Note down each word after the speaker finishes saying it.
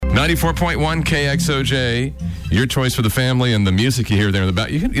94.1 KXOJ, your choice for the family and the music you hear there in the back.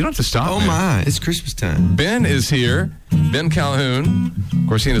 You don't have to stop. Oh, my. It's Christmas time. Ben is here. Ben Calhoun. Of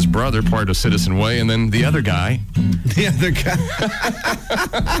course, he and his brother, part of Citizen Way. And then the other guy. The other guy.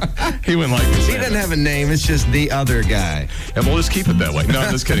 He wouldn't like this. He doesn't have a name. It's just the other guy. And we'll just keep it that way. No,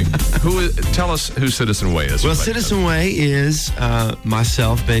 I'm just kidding. Tell us who Citizen Way is. Well, Citizen Way is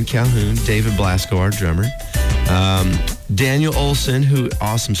myself, Ben Calhoun, David Blasco, our drummer. Daniel Olson,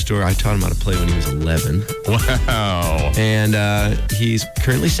 awesome story. I taught him how to play when he was 11. Wow. And he's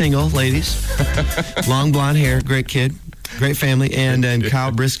currently single, ladies. Long blonde hair, great kid, great family. And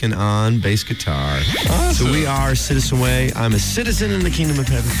Kyle Briskin on bass guitar. Awesome. So we are Citizen Way. I'm a citizen in the kingdom of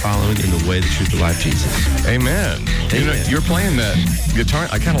heaven, following in the way, the truth, the life, Jesus. Amen. You know, you're playing that guitar.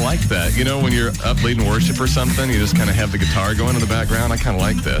 I kind of like that. You know, when you're up leading worship or something, you just kind of have the guitar going in the background. I kind of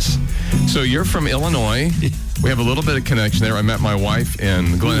like this. So you're from Illinois. We have a little bit of connection there. I met my wife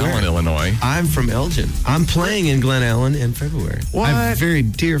in Glen Ellen, Illinois. I'm from Elgin. I'm playing in Glen Ellen in February. What? I have very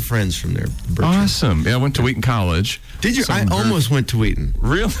dear friends from there. Awesome. Yeah, I went to Wheaton College. Did you? I almost went to Wheaton.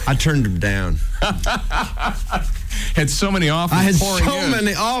 Really? I turned them down. Had so many offers. I had so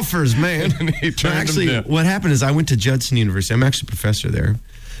many offers, man. And he turned them down. What happened is I went to Judson University. I'm actually a professor there.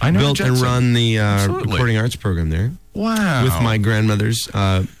 I know Built Judson. and run the recording arts program there. Wow. With my grandmother's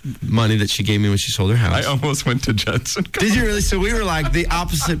money that she gave me when she sold her house. I almost went to Judson College. Did you really? So we were like the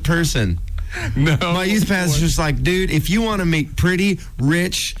opposite person. No. My youth pastor was like, dude, if you want to meet pretty,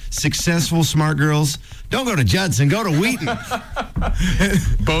 rich, successful, smart girls, don't go to Judson, go to Wheaton.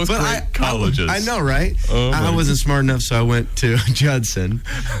 Both great colleges. I know, right? Oh, I wasn't smart enough, so I went to Judson.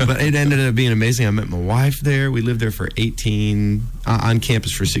 But it ended up being amazing. I met my wife there. We lived there for 18, on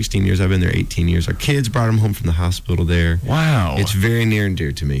campus for 16 years. I've been there 18 years. Our kids brought them home from the hospital there. Wow. It's very near and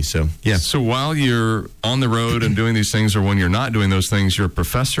dear to me. So, yeah. So while you're on the road and doing these things, or when you're not doing those things, you're a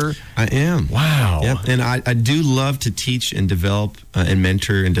professor? I am. Wow. Yep. And I do love to teach and develop and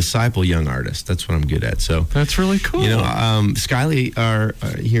mentor and disciple young artists. That's what I'm good at. So that's really cool. You know, Skylie are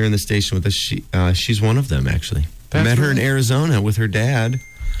here in the station with us. She's one of them, actually. I met her in Arizona with her dad.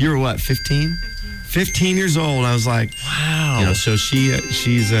 You were what, 15? 15 years old. I was like, wow. You know, so she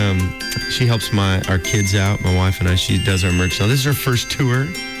helps our kids out, my wife and I. She does our merch. Now, this is her first tour.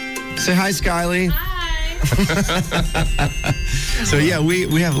 Say hi, Skylie. So, yeah,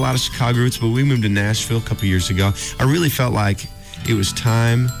 we have a lot of Chicago roots, but we moved to Nashville a couple years ago. I really felt like it was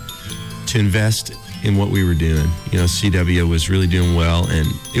time to invest in what we were doing. You know, CW was really doing well, and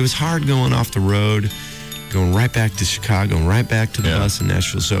it was hard going off the road, going right back to Chicago, and right back to the bus in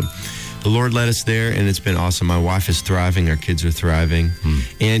Nashville. So the Lord led us there, and it's been awesome. My wife is thriving. Our kids are thriving.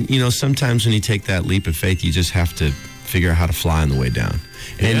 And, you know, sometimes when you take that leap of faith, you just have to figure out how to fly on the way down.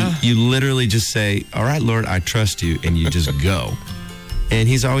 And you literally just say, all right, Lord, I trust you, and you just go. And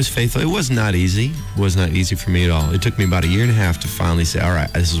he's always faithful. It was not easy. It was not easy for me at all. It took me about 1.5 years to finally say, all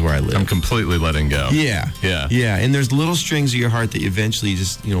right, this is where I live. I'm completely letting go. Yeah. And there's little strings of your heart that you eventually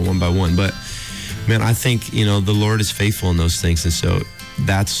just, you know, one by one. But, man, I think, you know, the Lord is faithful in those things. And so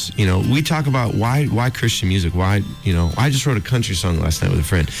that's, you know, we talk about why Christian music. Why, you know, I just wrote a country song last night with a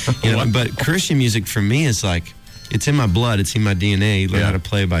friend. You know, but Christian music for me is like, it's in my blood. It's in my DNA. Learn how to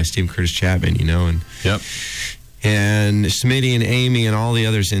play by Stephen Curtis Chapman, you know. And Smitty and Amy and all the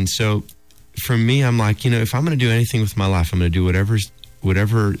others. And so for me, I'm like, you know, if I'm going to do anything with my life, I'm going to do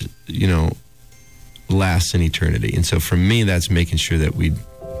whatever, you know, lasts in eternity. And so for me, that's making sure that we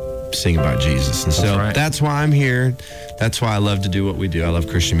sing about Jesus. And so that's why I'm here. That's why I love to do what we do. I love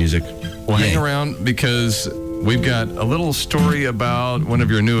Christian music. Well, hang around, because we've got a little story about one of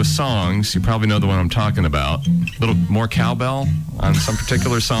your newest songs. You probably know the one I'm talking about. A little more cowbell on some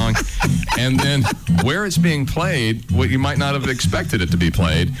particular song. And then where it's being played, what you might not have expected it to be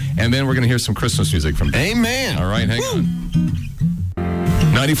played. And then we're going to hear some Christmas music from Ben. Amen. All right, hang on.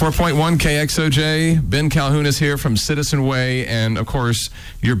 94.1 KXOJ. Ben Calhoun is here from Citizen Way. And, of course,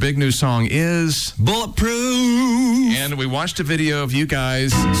 your big new song is Bulletproof. And we watched a video of you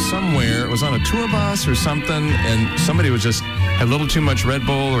guys somewhere. It was on a tour bus or something, and somebody was just had a little too much Red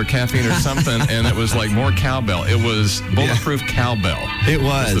Bull or caffeine or something, and it was like more cowbell. It was Bulletproof Cowbell. It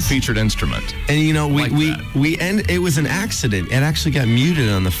was the featured instrument. And, you know, it was an accident. It actually got muted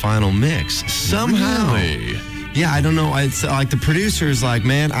on the final mix. Somehow. Really? Yeah, I don't know. It's like the producer's like,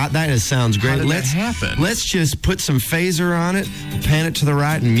 man, that just sounds great. How did that happen? Let's just put some phaser on it, pan it to the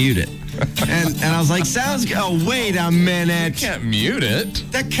right, and mute it. and I was like, sounds good. Oh, wait a minute. You can't mute it.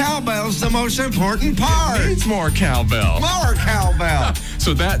 The cowbell's the most important part. It needs more cowbell. More cowbell.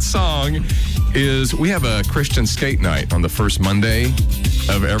 So that song is, we have a Christian skate night on the first Monday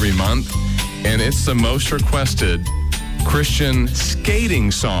of every month, and it's the most requested Christian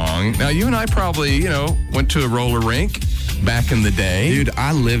skating song. Now, you and I probably, went to a roller rink back in the day. Dude,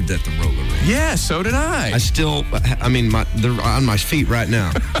 I lived at the roller rink. Yeah, so did I. They're on my feet right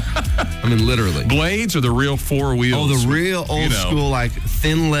now. Literally. Blades or the real four wheels? Oh, the real old school, like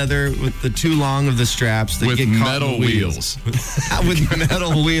thin leather with the too long of the straps that with get caught metal in the wheels. With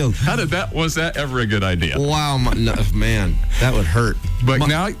metal wheels. Was that ever a good idea? Wow, man, that would hurt. But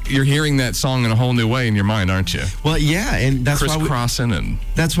now you're hearing that song in a whole new way in your mind, aren't you? Well, yeah, and that's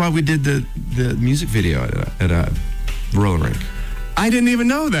why we did the music video at a roller rink. I didn't even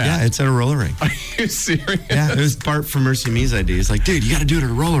know that. Yeah, it's at a roller rink. Are you serious? Yeah, it was Bart from Mercy Me's idea. He's like, dude, you got to do it at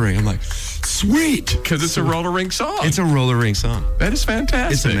a roller rink. I'm like, sweet. Because it's a roller rink song. It's a roller rink song. That is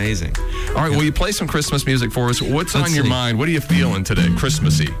fantastic. It's amazing. All right, will you play some Christmas music for us? Let's on your mind? What are you feeling today?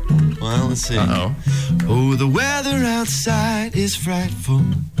 Christmassy. Well, let's see. Uh-oh. Oh, the weather outside is frightful,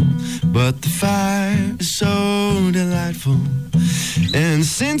 but the fire is so delightful. And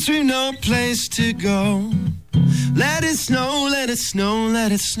since we've no place to go, let it snow, let it snow,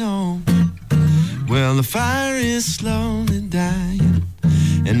 let it snow. Well, the fire is slowly dying,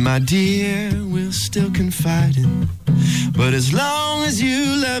 and my dear, we'll still confide in. But as long as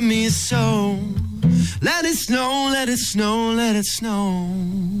you love me so, let it snow, let it snow, let it snow.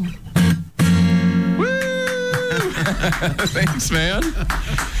 Thanks, man.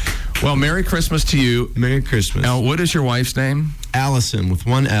 Well, Merry Christmas to you. Merry Christmas. Now, what is your wife's name? Allison, with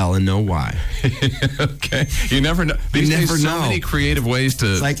one L and no Y. Okay. You never know. These days, so many creative ways to...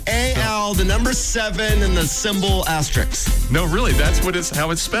 It's like A-L, the number 7, and the symbol asterisk. No, really, that's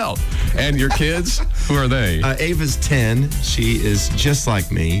how it's spelled. And your kids, who are they? Ava's 10. She is just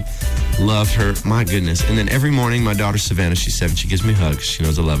like me. Love her. My goodness. And then every morning, my daughter Savannah, she's 7. She gives me hugs. She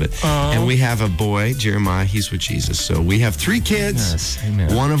knows I love it. Oh. And we have a boy, Jeremiah. He's with Jesus. So we have 3 kids. Yes,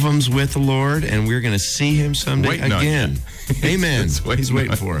 amen. One of them's with the Lord, and we're going to see him someday Waiting again. Amen. He's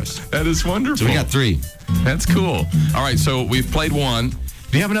waiting for us. That is wonderful. So we got 3. That's cool. All right, so we've played one. Do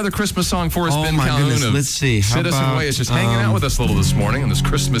you have another Christmas song for us, Ben Calhoun? Goodness. Let's see. Citizen Way is just hanging out with us a little this morning in this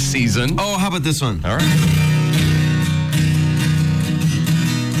Christmas season. Oh, how about this one? All right.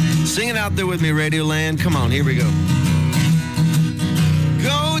 Sing it out there with me, Radio Land. Come on, here we go.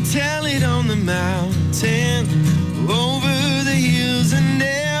 Go tell it on the mountain, over the hills and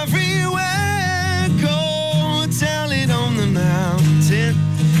everywhere. Go tell it on the mountain,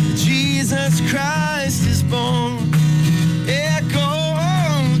 Jesus Christ is born. Yeah, go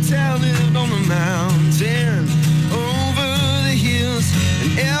tell it on the mountain, over the hills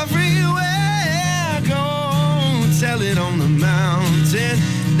and everywhere. Go tell it on the mountain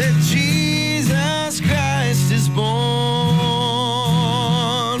that Jesus Christ is born.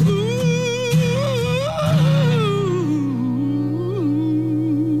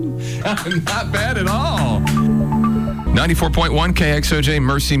 Not bad at all. 94.1 KXOJ,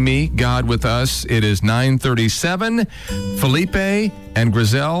 Mercy Me, God with us. It is 9:37. Felipe and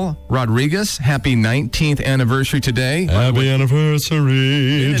Griselle Rodriguez, happy 19th anniversary today. Happy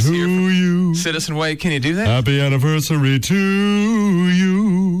anniversary to you. Citizen Way, can you do that? Happy anniversary to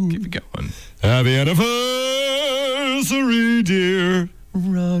you. Keep it going. Happy anniversary, dear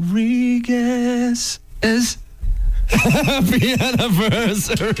Rodriguez is... Happy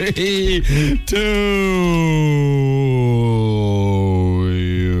anniversary to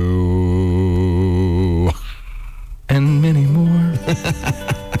you. And many more.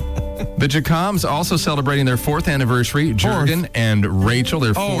 The Jacoms also celebrating their 4th anniversary. Jurgen and Rachel,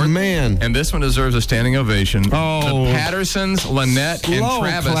 their 4th. Oh, man. And this one deserves a standing ovation. Oh. The Pattersons, Lynette, and Slow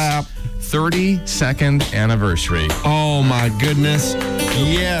Travis. clap. 32nd anniversary. Oh, my goodness.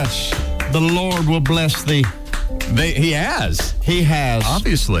 Yes, the Lord will bless thee. He has. He has.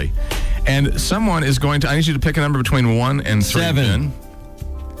 Obviously. And someone is going to, I need you to pick a number between 1 and 3. 7. Ben.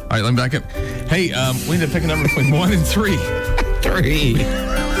 All right, let me back up. Hey, we need to pick a number between 1 and 3. 3.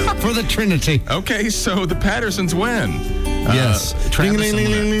 For the Trinity. Okay, so the Pattersons win. Yes. Travis Ding, ding,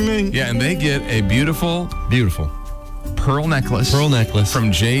 and ding, Lynette. ding, ding. Yeah, and they get a beautiful pearl necklace.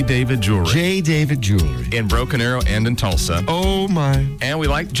 From J. David Jewelry. J. David Jewelry. In Broken Arrow and in Tulsa. Oh, my. And we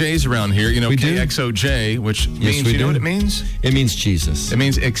like J's around here. You know, We do. KXOJ, which means, we you know do. what it means? It means Jesus. It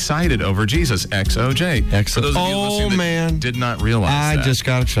means excited over Jesus. XOJ. For those of you listening that did not realize I that. just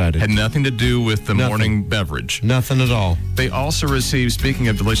got excited. Had nothing to do with the Nothing. morning beverage. Nothing at all. They also receive, speaking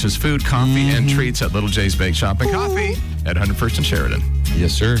of delicious food, coffee and treats at Little J's Bake Shop and Coffee at 101st and Sheridan.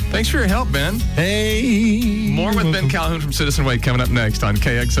 Yes, sir. Thanks for your help, Ben. Hey. More with Ben Calhoun from Citizen Way coming up next on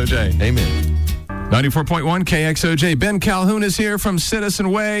KXOJ. Amen. 94.1 KXOJ. Ben Calhoun is here from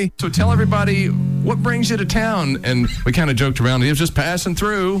Citizen Way. So tell everybody what brings you to town? And we kind of joked around. He was just passing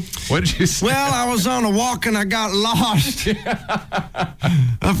through. What did you say? Well, I was on a walk and I got lost.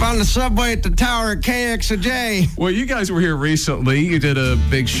 I found the subway at the tower at KXOJ. Well, you guys were here recently. You did a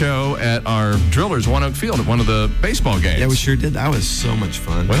big show at our Drillers One Oak Field at one of the baseball games. Yeah, we sure did. That was so much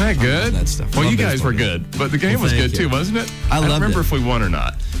fun. Wasn't that good? I love that stuff. Well, Love you guys baseball were games. good, but the game was thank good you. too, wasn't it? I don't loved remember it. if we won or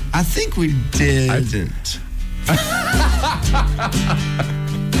not. I think we didn't.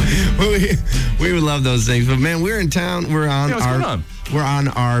 we would love those things, but man, we're in town. We're on what's going on? We're on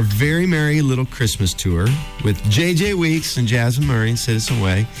our very merry little Christmas tour with JJ Weeks and Jasmine Murray and Citizen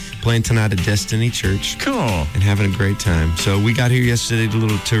Way, playing tonight at Destiny Church. Cool. And having a great time. So we got here yesterday, did a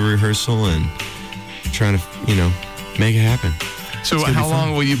little tour rehearsal and trying to, make it happen. So It's gonna how be fun.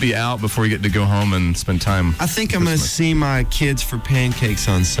 long will you be out before you get to go home and spend time? I think I'm going to see my kids for pancakes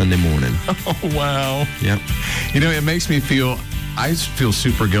on Sunday morning. Oh, wow. Yep. It makes me I feel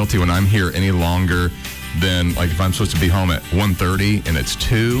super guilty when I'm here any longer than, like, if I'm supposed to be home at 1:30 and it's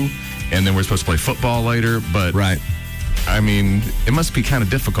 2, and then we're supposed to play football later. But, Right. I mean, it must be kind of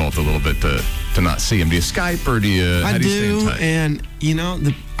difficult a little bit to not see him. Do you Skype or do you, how I do you stay in do, touch?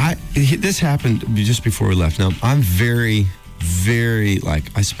 and this happened just before we left. Now, I'm very, very,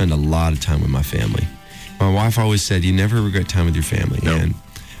 I spend a lot of time with my family. My wife always said, you never regret time with your family. Nope. And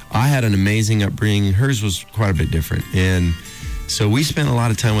I had an amazing upbringing. Hers was quite a bit different. And so we spent a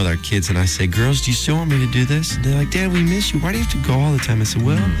lot of time with our kids, and I say, girls, do you still want me to do this? And they're like, Dad, we miss you. Why do you have to go all the time? I said,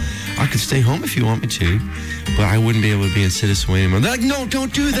 well, I could stay home if you want me to, but I wouldn't be able to be in Citizen Way anymore. They're like, no,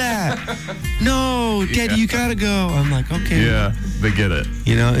 don't do that. No, Daddy, you got to go. I'm like, okay. Yeah, they get it.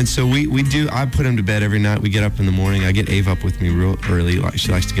 And so we do. I put him to bed every night. We get up in the morning. I get Ave up with me real early.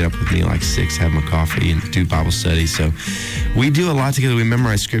 She likes to get up with me at 6, have my coffee, and do Bible study. So we do a lot together. We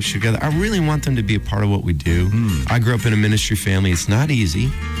memorize scripture together. I really want them to be a part of what we do. I grew up in a ministry family. It's not easy.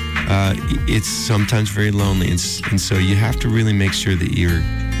 It's sometimes very lonely, and so you have to really make sure that you're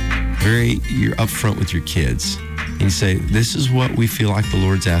upfront with your kids. And you say, this is what we feel like the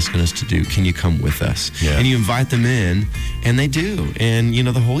Lord's asking us to do. Can you come with us? Yeah. And you invite them in, and they do. And,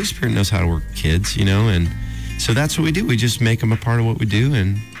 the Holy Spirit knows how to work with kids, and so that's what we do. We just make them a part of what we do,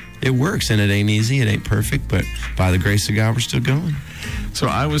 and it works. And it ain't easy. It ain't perfect, but by the grace of God, we're still going. So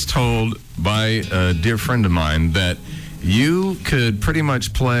I was told by a dear friend of mine that you could pretty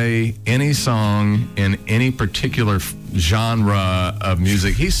much play any song in any particular genre of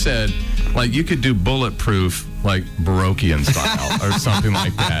music. He said, you could do Bulletproof, Baroquean style or something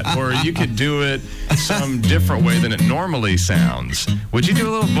like that. Or you could do it some different way than it normally sounds. Would you do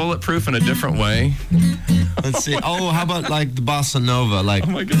a little Bulletproof in a different way? Let's see. Oh, how about the bossa nova? Oh,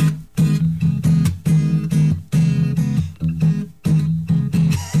 my God.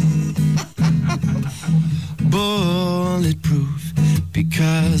 Bulletproof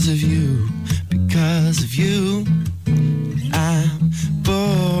because of you, I'm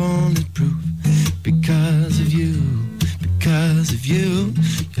bulletproof because of you,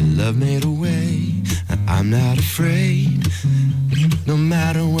 your love made a way, and I'm not afraid, no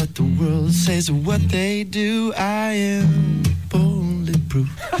matter what the world says or what they do, I am bulletproof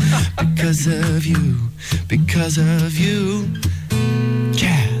because of you,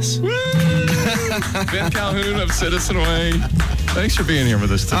 Jazz. Ben Calhoun of Citizen Way. Thanks for being here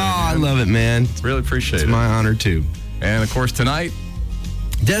with us today. Oh, I love it, man. Really appreciate it. My honor, too. And, of course, tonight,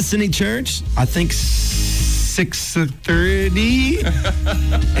 Destiny Church, I think 6:30.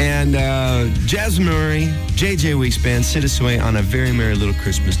 And Jasmine Murray, JJ Weeks Band, Citizen Way on a very merry little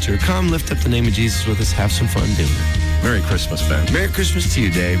Christmas tour. Come lift up the name of Jesus with us. Have some fun doing it. Merry Christmas, Ben. Merry Christmas to you,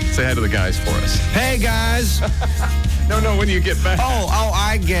 Dave. Say hi to the guys for us. Hey, guys. No, when you get back. Oh,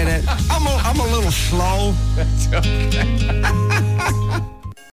 I get it. I'm a little slow. That's okay.